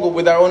I struggle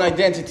with our own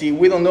identity,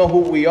 we don't know who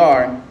we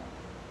are.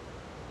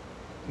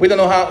 We don't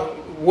know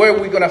where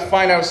we're going to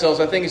find ourselves.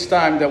 I think it's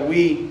time that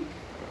we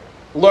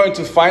learn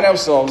to find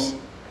ourselves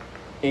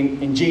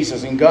in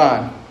Jesus, in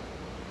God.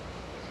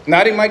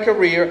 Not in my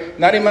career,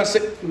 not in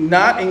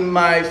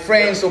my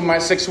friends or my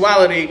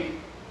sexuality,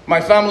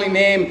 my family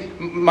name,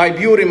 my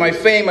beauty, my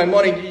fame, my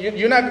money.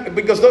 You're not,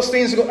 because those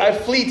things are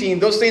fleeting.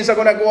 Those things are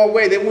going to go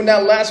away. They will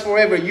not last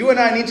forever. You and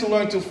I need to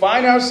learn to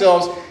find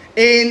ourselves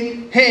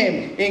in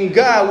Him. In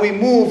God, we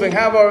move and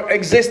have our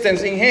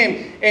existence in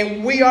Him.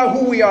 And we are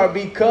who we are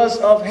because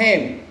of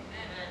Him.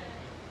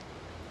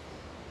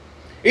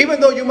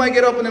 Even though you might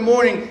get up in the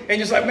morning and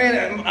you're like,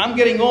 man, I'm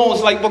getting old.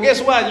 It's like, well,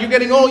 guess what? You're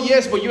getting old,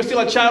 yes, but you're still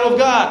a child of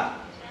God.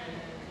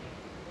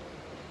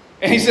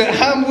 And He said,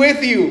 I'm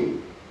with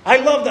you. I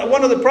love that.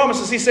 One of the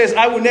promises, He says,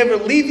 I will never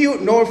leave you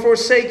nor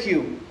forsake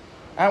you.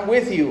 I'm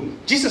with you.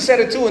 Jesus said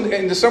it too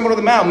in the Sermon on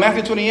the Mount,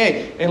 Matthew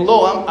 28. And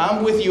lo,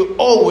 I'm with you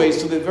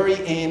always to the very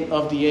end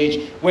of the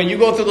age. When you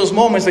go through those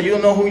moments that you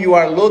don't know who you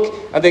are, look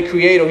at the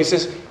Creator. He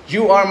says,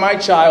 you are my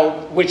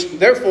child, which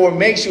therefore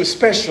makes you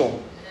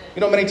special.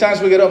 Many times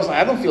we get up, it's like,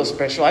 I don't feel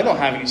special. I don't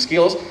have any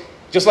skills.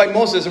 Just like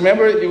Moses,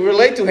 remember, you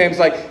relate to him. It's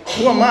like,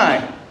 who am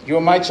I? You're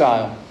my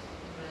child.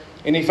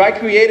 And if I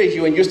created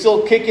you and you're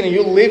still kicking and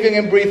you're living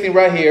and breathing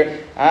right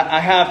here, I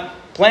have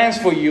plans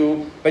for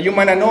you that you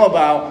might not know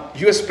about.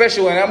 You're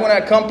special, and I'm going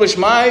to accomplish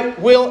my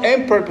will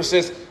and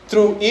purposes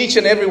through each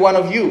and every one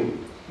of you.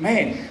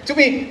 Man, to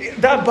me,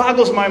 that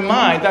boggles my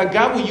mind that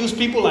God will use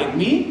people like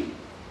me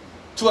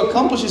to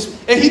accomplish His.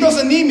 And He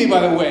doesn't need me,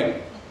 by the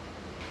way.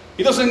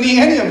 He doesn't need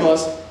any of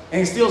us. And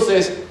He still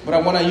says, but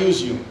I want to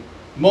use you.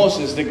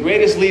 Moses, the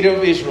greatest leader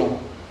of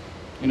Israel.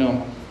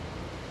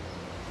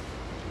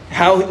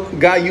 How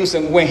God used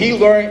him.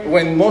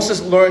 When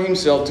Moses learned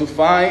himself to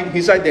find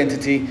his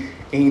identity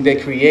in the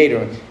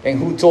Creator. And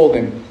who told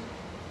him?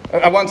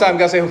 At one time,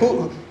 God said,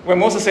 when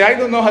Moses said, I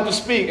don't know how to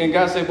speak. And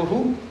God said, well,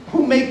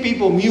 who made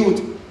people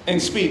mute and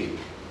speak?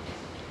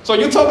 So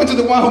you're talking to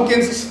the one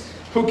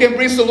who can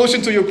bring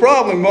solution to your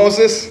problem,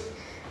 Moses.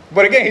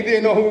 But again, he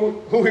didn't know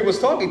who he was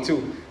talking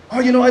to.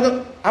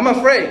 Oh, I'm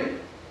afraid.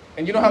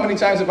 And you know how many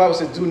times the Bible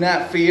says, do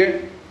not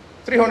fear?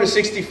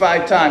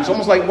 365 times,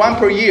 almost like one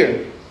per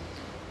year.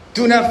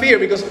 Do not fear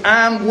because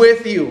I'm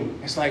with you.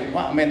 It's like,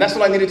 wow, man, that's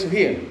all I needed to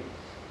hear.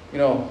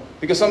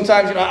 Because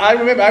sometimes, I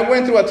remember I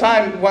went through a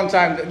time, one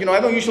time, I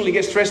don't usually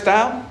get stressed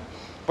out,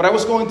 but I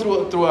was going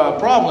through a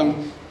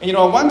problem. And,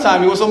 one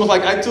time it was almost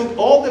like I took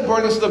all the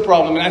burdens of the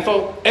problem and I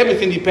thought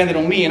everything depended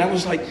on me. And I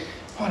was like,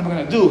 what am I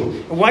going to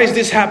do? And why is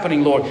this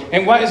happening, Lord?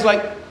 And why is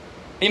like,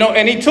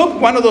 And it took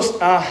one of those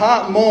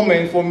aha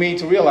moments for me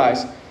to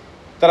realize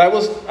that I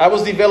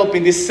was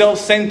developing this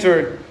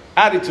self-centered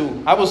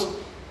attitude. I was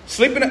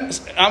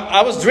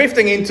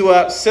drifting into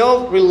a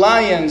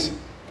self-reliance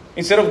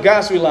instead of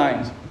God's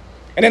reliance.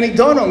 And then it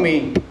dawned on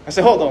me. I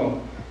said, hold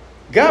on.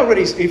 God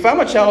already, if I'm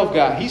a child of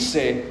God, He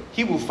said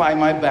He will fight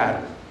my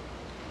battle.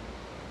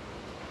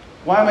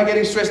 Why am I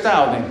getting stressed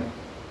out then?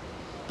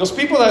 Those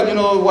people that,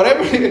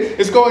 whatever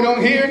is going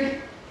on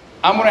here,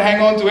 I'm going to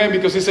hang on to Him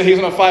because He said He's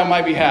going to fight on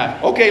my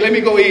behalf. Okay, let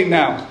me go eat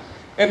now.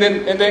 And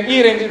then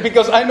eating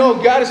because I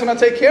know God is going to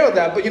take care of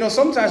that. But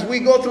sometimes we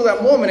go through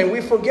that moment and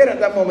we forget at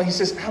that moment. He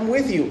says, I'm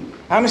with you.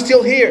 I'm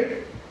still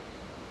here.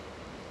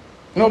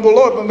 But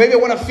Lord, but maybe I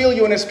want to feel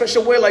you in a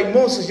special way like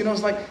Moses.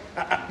 It's like,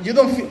 you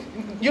don't feel,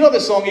 the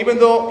song,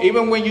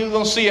 even when you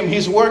don't see Him,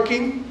 He's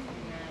working.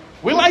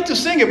 We like to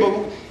sing it,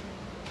 but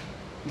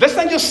let's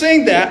not just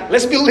sing that.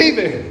 Let's believe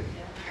it.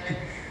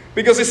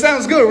 Because it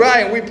sounds good,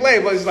 right? And we play,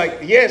 but it's like,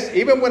 yes,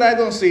 even when I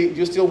don't see it,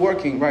 you're still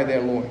working right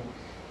there, Lord.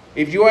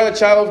 If you are the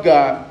child of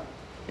God,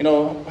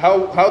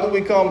 how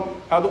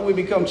do we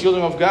become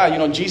children of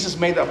God? Jesus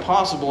made that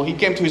possible. He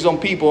came to His own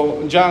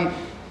people. John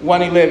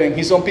 1:11,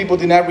 His own people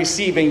did not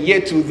receive, and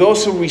yet to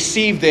those who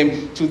received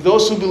them, to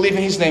those who believe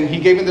in His name, He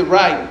gave them the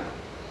right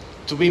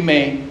to be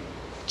made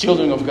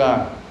children of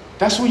God.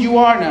 That's who you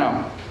are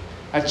now.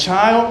 A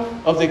child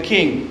of the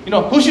King.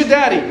 Who's your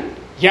daddy?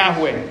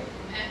 Yahweh.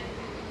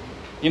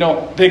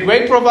 The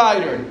great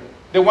provider.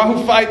 The one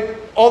who fights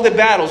all the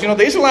battles.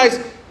 The Israelites,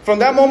 from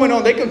that moment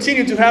on, they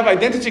continued to have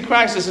identity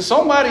crisis.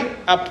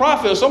 A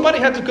prophet, or somebody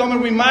had to come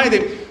and remind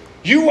them,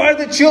 you are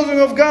the children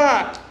of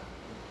God.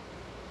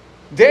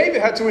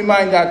 David had to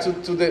remind that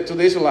to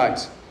the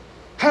Israelites.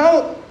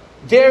 How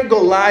dare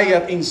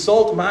Goliath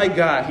insult my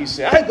God? He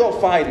said, I go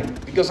fight him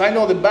because I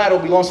know the battle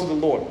belongs to the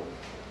Lord.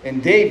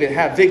 And David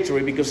had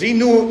victory because he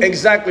knew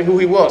exactly who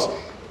he was.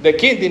 The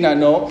king did not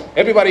know.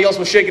 Everybody else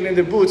was shaking in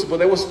their boots. But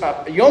there was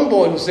a young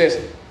boy who says,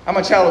 I'm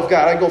a child of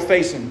God. I go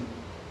face him.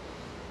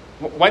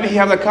 Why did he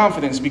have that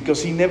confidence?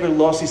 Because he never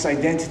lost his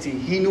identity.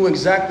 He knew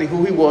exactly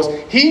who he was.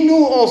 He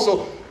knew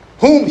also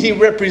whom he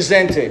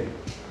represented.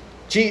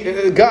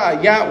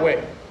 God,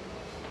 Yahweh.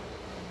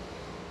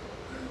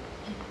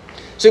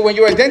 So when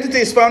your identity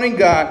is found in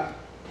God,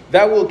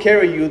 that will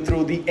carry you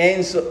through the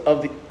ends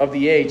of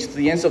the age, to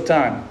the ends of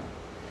time.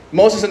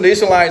 Moses and the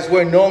Israelites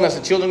were known as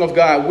the children of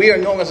God. We are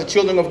known as the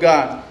children of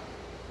God.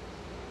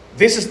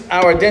 This is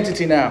our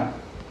identity now.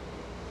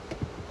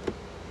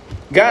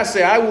 God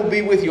said, I will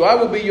be with you. I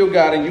will be your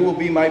God and you will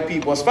be my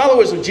people. As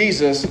followers of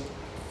Jesus,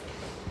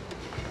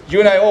 you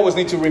and I always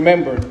need to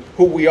remember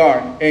who we are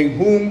and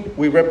whom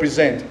we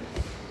represent.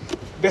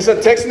 There's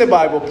a text in the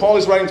Bible. Paul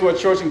is writing to a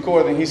church in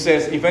Corinth and he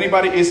says, if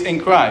anybody is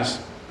in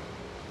Christ,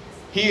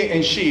 he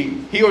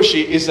or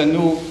she is a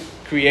new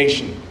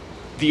creation.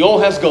 The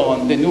old has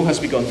gone, the new has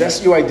begun.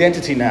 That's your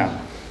identity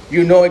now.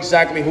 You know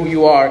exactly who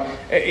you are.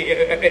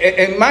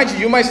 And mind you,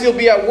 you might still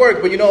be at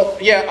work, but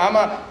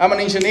I'm an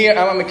engineer,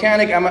 I'm a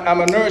mechanic,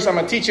 I'm a nurse, I'm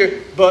a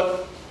teacher,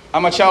 but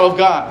I'm a child of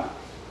God.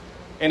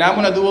 And I'm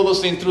going to do all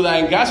those things through that.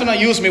 And God's going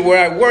to use me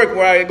where I work,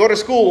 where I go to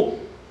school,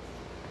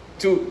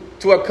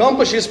 to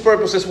accomplish His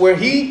purposes where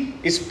He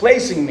is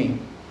placing me.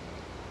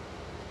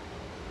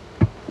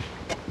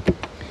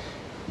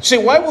 See,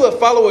 why will a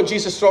follower of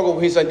Jesus struggle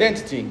with his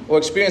identity or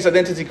experience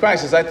identity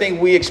crisis? I think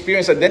we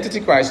experience identity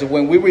crisis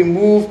when we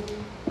remove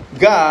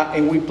God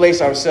and we place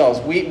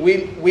ourselves.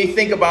 We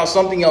think about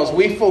something else.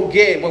 When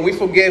we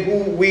forget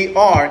who we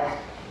are,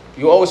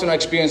 you're always going to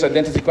experience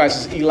identity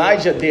crisis.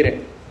 Elijah did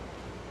it.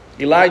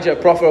 Elijah,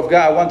 a prophet of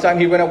God, one time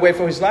he ran away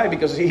from his life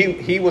because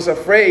he was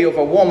afraid of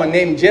a woman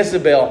named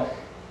Jezebel.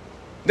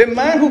 The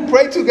man who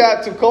prayed to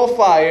God to call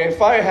fire, and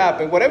fire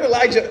happened. Whatever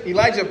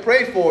Elijah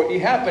prayed for, it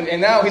happened,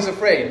 and now he's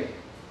afraid.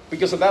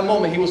 Because at that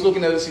moment, he was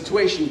looking at the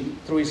situation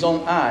through his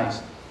own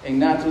eyes and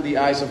not through the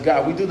eyes of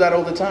God. We do that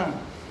all the time.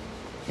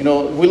 We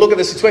look at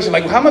the situation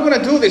like, how am I going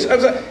to do this?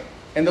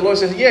 And the Lord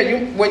says,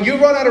 when you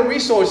run out of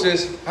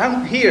resources,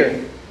 I'm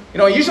here.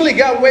 Usually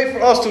God waits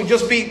for us to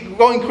just be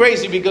going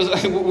crazy because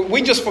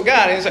we just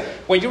forgot. And like,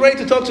 when you're ready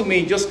to talk to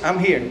me, I'm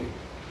here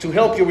to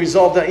help you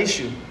resolve that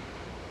issue.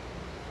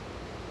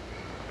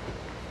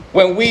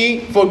 When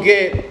we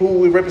forget who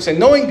we represent,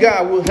 knowing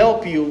God will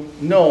help you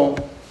know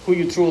who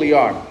you truly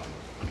are.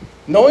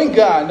 Knowing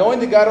God, knowing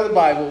the God of the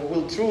Bible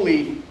will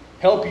truly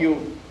help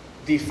you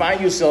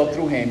define yourself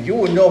through Him. You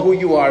will know who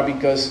you are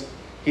because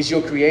He's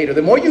your creator.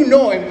 The more you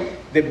know Him,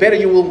 the better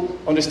you will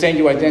understand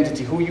your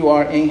identity, who you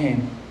are in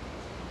Him.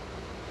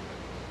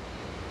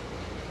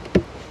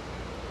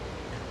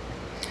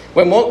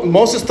 When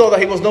Moses thought that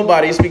he was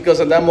nobody, it's because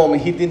at that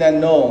moment he did not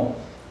know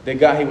the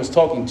God he was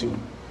talking to.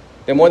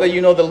 The more that you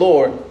know the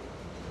Lord,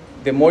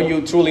 the more you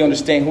truly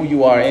understand who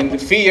you are. And the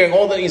fear and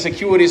all the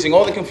insecurities and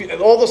all the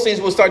confusion, all those things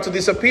will start to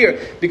disappear.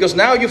 Because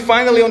now you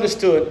finally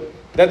understood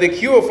that the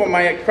cure for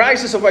my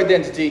crisis of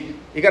identity,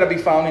 it got to be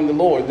found in the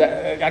Lord.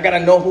 I got to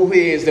know who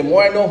He is. The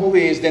more I know who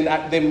He is,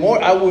 the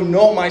more I will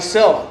know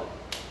myself.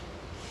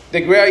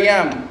 The great I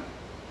am.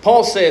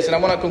 Paul says, and I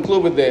want to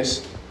conclude with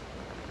this,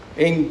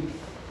 in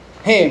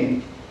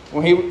Him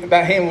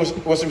that him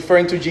was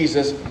referring to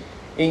Jesus.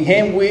 In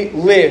him we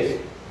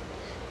live,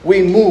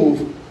 we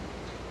move,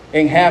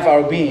 and have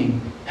our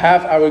being,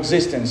 have our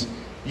existence.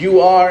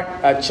 You are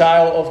a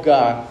child of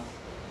God,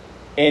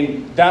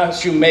 and that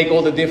should make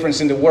all the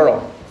difference in the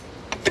world.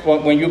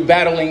 When you're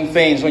battling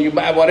things, when you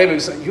whatever,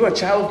 you're a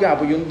child of God,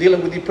 but you're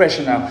dealing with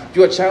depression now.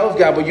 You're a child of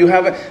God, but you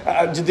have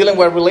you're dealing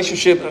with a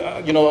relationship,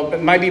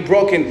 it might be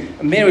broken,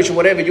 marriage or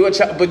whatever. You're a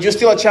child, but you're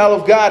still a child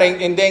of God,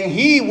 and then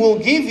He will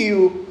give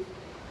you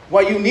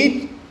what you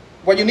need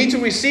to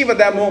receive at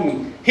that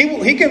moment.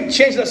 He can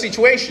change that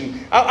situation.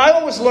 I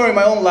always learn in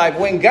my own life,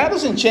 when God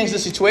doesn't change the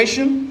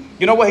situation,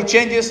 you know what He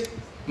changes?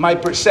 My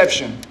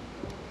perception.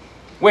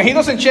 When He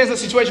doesn't change the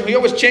situation, He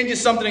always changes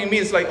something in me.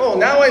 It's like, oh,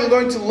 now I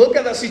learn to look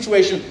at that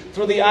situation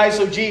through the eyes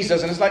of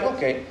Jesus. And it's like,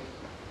 okay,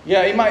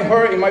 yeah, it might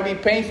hurt, it might be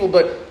painful,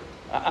 but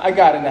I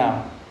got it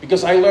now.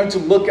 Because I learned to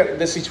look at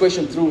the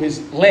situation through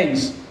His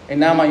lens and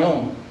not my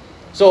own.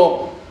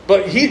 So,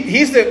 but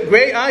He's the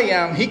great I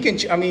am. He can,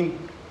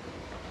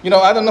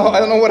 I don't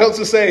know what else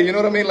to say. You know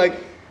what I mean?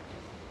 Like,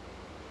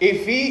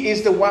 if He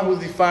is the one who's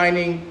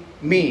defining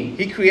me,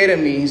 He created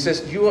me. He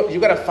says, you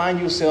got to find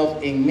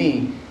yourself in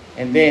me.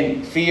 And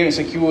then fear,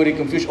 insecurity,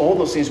 confusion, all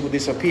those things will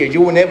disappear.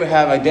 You will never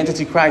have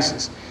identity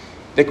crisis.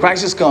 The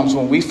crisis comes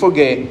when we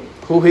forget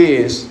who He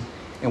is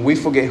and we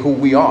forget who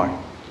we are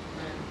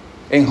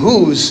and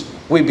whose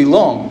we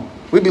belong.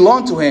 We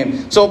belong to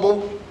Him.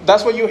 So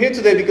that's why you're here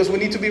today, because we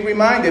need to be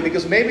reminded,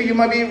 because maybe you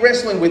might be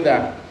wrestling with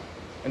that.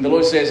 And the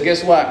Lord says,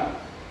 guess what?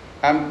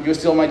 You're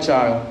still my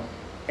child,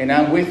 and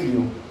I'm with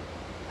you.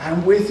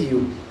 I'm with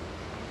you.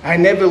 I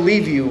never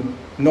leave you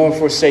nor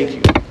forsake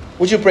you.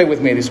 Would you pray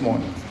with me this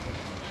morning?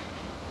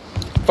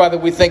 Father,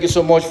 we thank you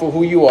so much for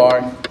who you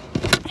are.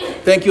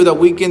 Thank you that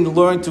we can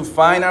learn to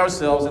find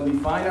ourselves and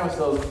define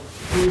ourselves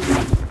through you.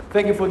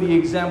 Thank you for the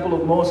example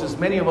of Moses.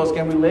 Many of us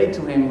can relate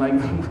to him. Like,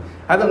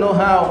 I don't know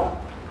how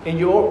in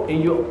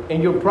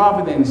your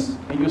providence,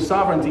 in your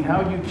sovereignty,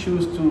 how you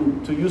choose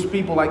to use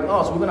people like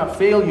us. We're going to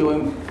fail you.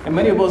 And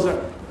many of us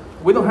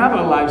we don't have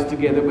our lives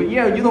together. But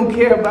yeah, you don't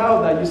care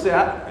about that.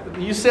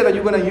 You said that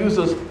you're going to use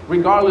us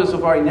regardless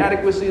of our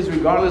inadequacies,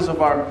 regardless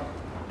of our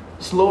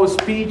slow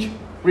speech,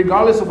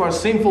 regardless of our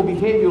sinful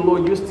behavior.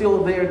 Lord, you're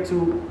still there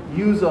to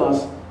use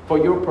us for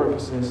your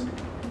purposes.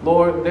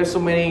 Lord, there's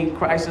so many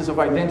crises of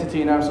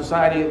identity in our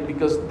society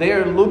because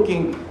they're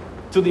looking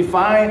to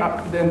define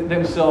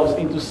themselves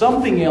into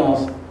something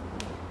else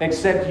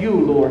except you,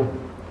 Lord.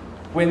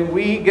 When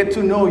we get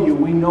to know you,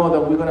 we know that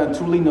we're going to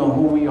truly know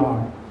who we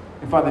are.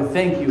 And Father,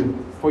 thank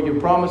you for your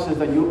promises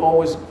that you're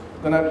always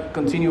going to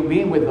continue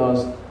being with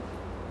us,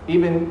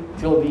 even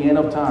till the end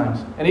of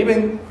times. And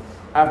even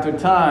after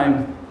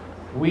time,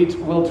 we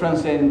will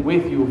transcend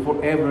with you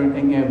forever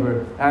and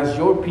ever as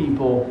your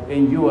people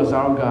and you as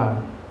our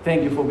God.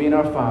 Thank you for being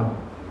our Father.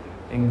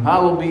 And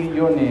hallowed be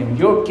your name.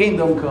 Your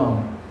kingdom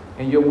come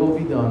and your will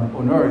be done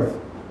on earth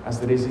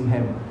as it is in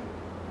heaven.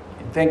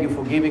 And thank you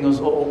for giving us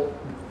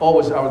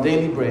always our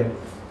daily bread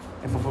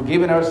and for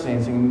forgiving our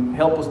sins, and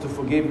help us to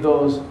forgive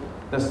those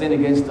that sin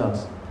against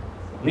us.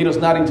 Lead us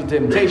not into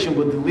temptation,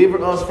 but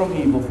deliver us from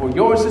evil. For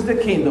yours is the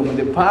kingdom and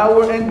the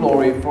power and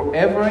glory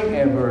forever and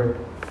ever.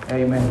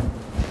 Amen.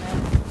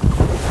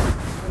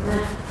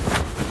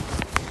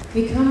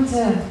 We come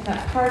to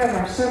that part of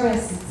our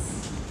service.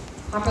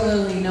 It's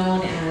popularly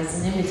known as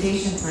an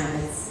invitation time.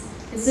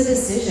 It's a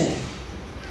decision.